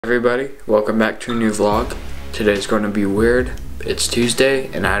Everybody, welcome back to a new vlog. Today's going to be weird. It's Tuesday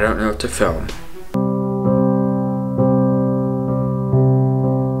and I don't know what to film.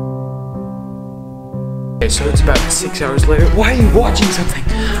 Okay, so it's about 6 hours later. Why are you watching something?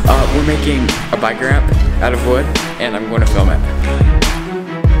 We're making a bike ramp out of wood and I'm going to film it.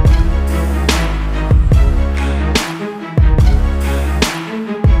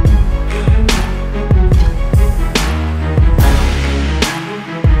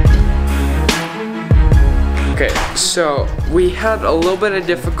 Okay, so we had a little bit of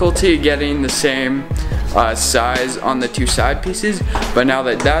difficulty getting the same size on the two side pieces, but now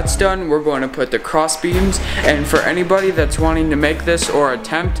that that's done, we're going to put the cross beams. And for anybody that's wanting to make this or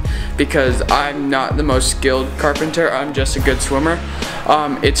attempt, because I'm not the most skilled carpenter, I'm just a good swimmer,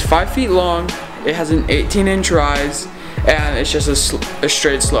 it's 5 feet long, it has an 18-inch rise, and it's just a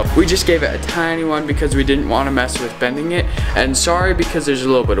straight slope. We just gave it a tiny one because we didn't want to mess with bending it. And sorry because there's a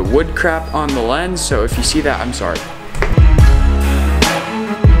little bit of wood crap on the lens, so if you see that, I'm sorry.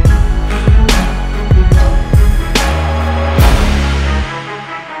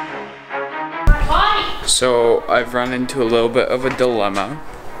 So I've run into a little bit of a dilemma.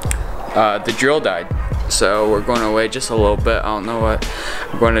 The drill died, so we're going to wait just a little bit. I don't know what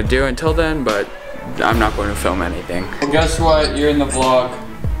I'm going to do until then, but I'm not going to film anything. Well, guess what? You're in the vlog.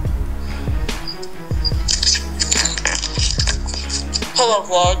 Hello,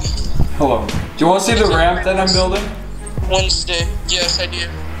 vlog. Hello. Do you want to see the ramp that I'm building? Wednesday. Yes, I do.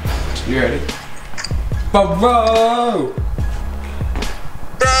 You ready? Bro! Bro!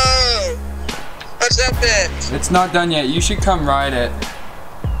 What's up, bitch? It's not done yet. You should come ride it.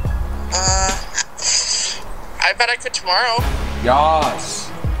 I bet I could tomorrow. Yas.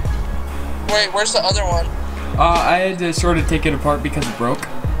 Wait, where's the other one? I had to sort of take it apart because it broke.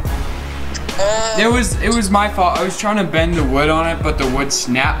 It was my fault. I was trying to bend the wood on it, but the wood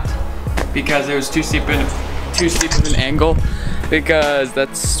snapped because it was too steep of an angle. Because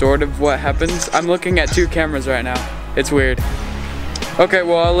that's sort of what happens. I'm looking at two cameras right now. It's weird. Okay,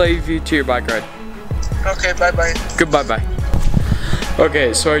 well I'll leave you to your bike ride. Okay, bye-bye. Goodbye, bye.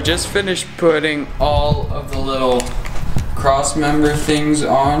 Okay, so I just finished putting all of the little cross member things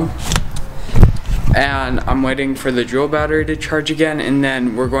on. And I'm waiting for the drill battery to charge again, and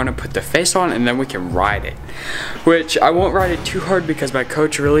then we're going to put the face on and then we can ride it. Which I won't ride it too hard because my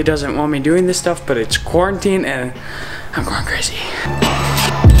coach really doesn't want me doing this stuff, but it's quarantine and I'm going crazy.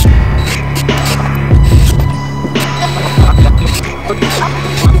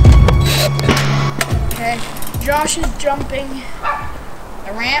 Okay, Josh is jumping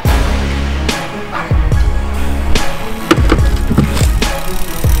the ramp.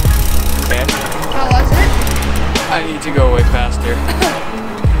 How was it? I need to go way faster.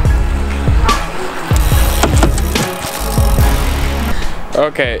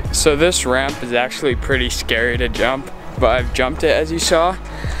 Okay, so this ramp is actually pretty scary to jump, but I've jumped it as you saw.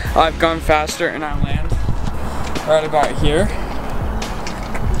 I've gone faster and I land right about here.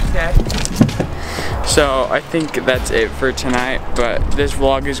 Okay. So I think that's it for tonight, but this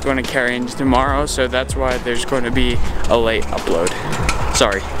vlog is going to carry into tomorrow, so that's why there's going to be a late upload.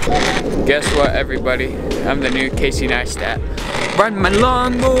 Sorry. Guess what, everybody? I'm the new Casey Neistat. Riding my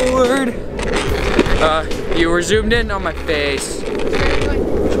longboard. You were zoomed in on my face.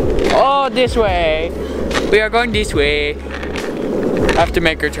 Oh, this way. We are going this way. I have to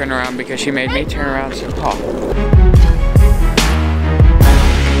make her turn around because she made me turn around so hot.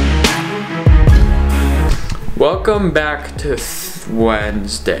 Welcome back to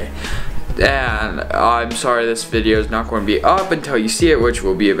Wednesday. And I'm sorry this video is not going to be up until you see it, which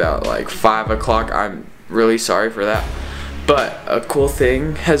will be about like 5 o'clock. I'm really sorry for that. But a cool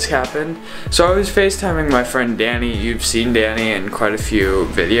thing has happened. So I was FaceTiming my friend Danny. You've seen Danny in quite a few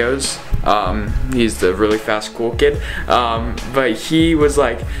videos. He's the really fast, cool kid. But he was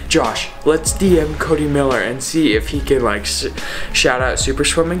like, Josh, let's DM Cody Miller and see if he can like shout out super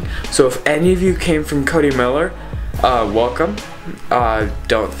swimming. So if any of you came from Cody Miller, welcome.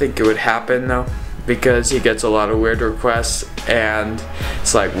 Don't think it would happen though, because he gets a lot of weird requests and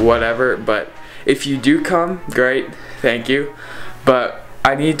it's like whatever. But if you do come, great, thank you. But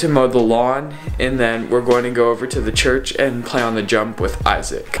I need to mow the lawn and then we're going to go over to the church and play on the jump with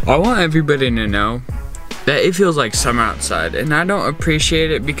Isaac. I want everybody to know that it feels like summer outside and I don't appreciate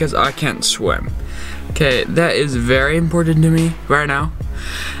it because I can't swim. Okay, that is very important to me right now.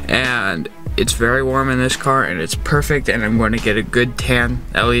 And it's very warm in this car and it's perfect, and I'm going to get a good tan,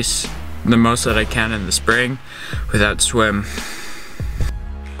 at least the most that I can in the spring without swim.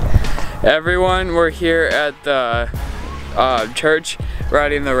 Everyone, we're here at the church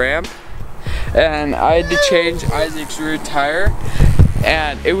riding the ramp, and I had to change Isaac's rear tire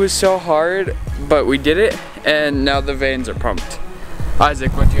and it was so hard, but we did it, and now the veins are pumped.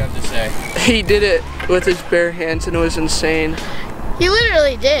 Isaac, what do you have to say? He did it with his bare hands and it was insane. He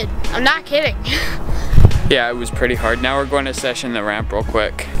literally did. I'm not kidding. Yeah, it was pretty hard. Now we're going to session the ramp real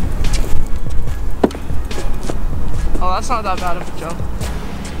quick. Oh, that's not that bad of a jump.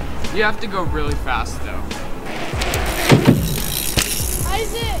 You have to go really fast though.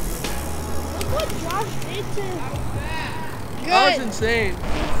 Isaac, look what Josh did to him. That was Good. insane.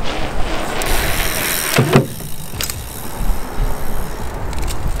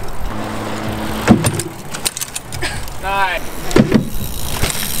 Nice.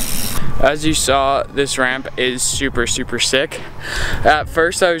 As you saw, this ramp is super sick. At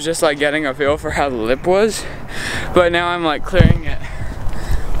first I was just like getting a feel for how the lip was, but now I'm like clearing it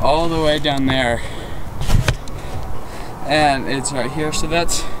all the way down there. And it's right here, so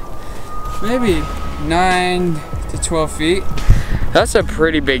that's maybe 9 to 12 feet. That's a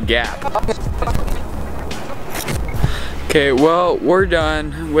pretty big gap. Okay, well, we're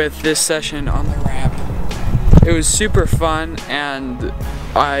done with this session on the ramp. It was super fun, and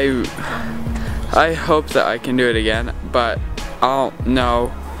I hope that I can do it again, but I don't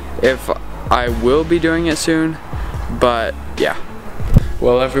know if I will be doing it soon, but yeah.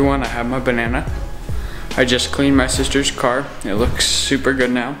 Well, everyone, I have my banana. I just cleaned my sister's car. It looks super good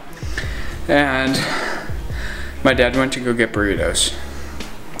now. And my dad went to go get burritos.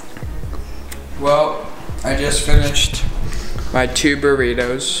 Well, I just finished my 2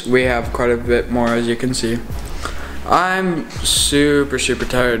 burritos. We have quite a bit more, as you can see. I'm super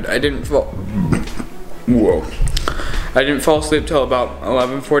tired. I didn't fall asleep till about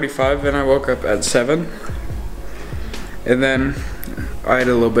 11:45 and I woke up at 7. And then I had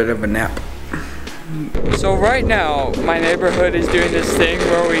a little bit of a nap. So right now, my neighborhood is doing this thing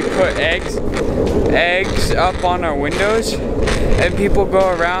where we put eggs up on our windows and people go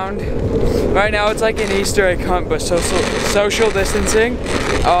around. Right now it's like an Easter egg hunt, but social distancing.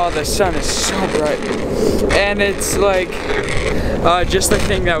 Oh, the sun is so bright. And it's like just the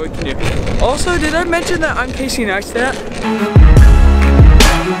thing that we can do. Also, did I mention that I'm Casey Neistat?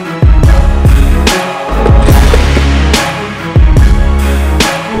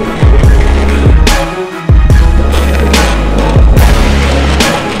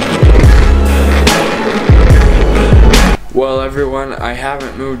 Well, everyone, I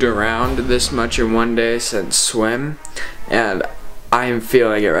haven't moved around this much in one day since swim, and I am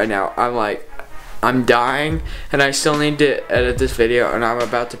feeling it right now. I'm dying, and I still need to edit this video, and I'm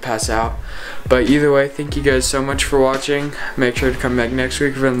about to pass out. But either way, thank you guys so much for watching. Make sure to come back next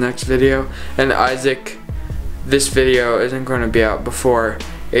week for the next video. And Isaac, this video isn't going to be out before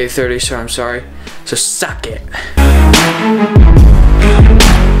 8:30, so I'm sorry. So suck it.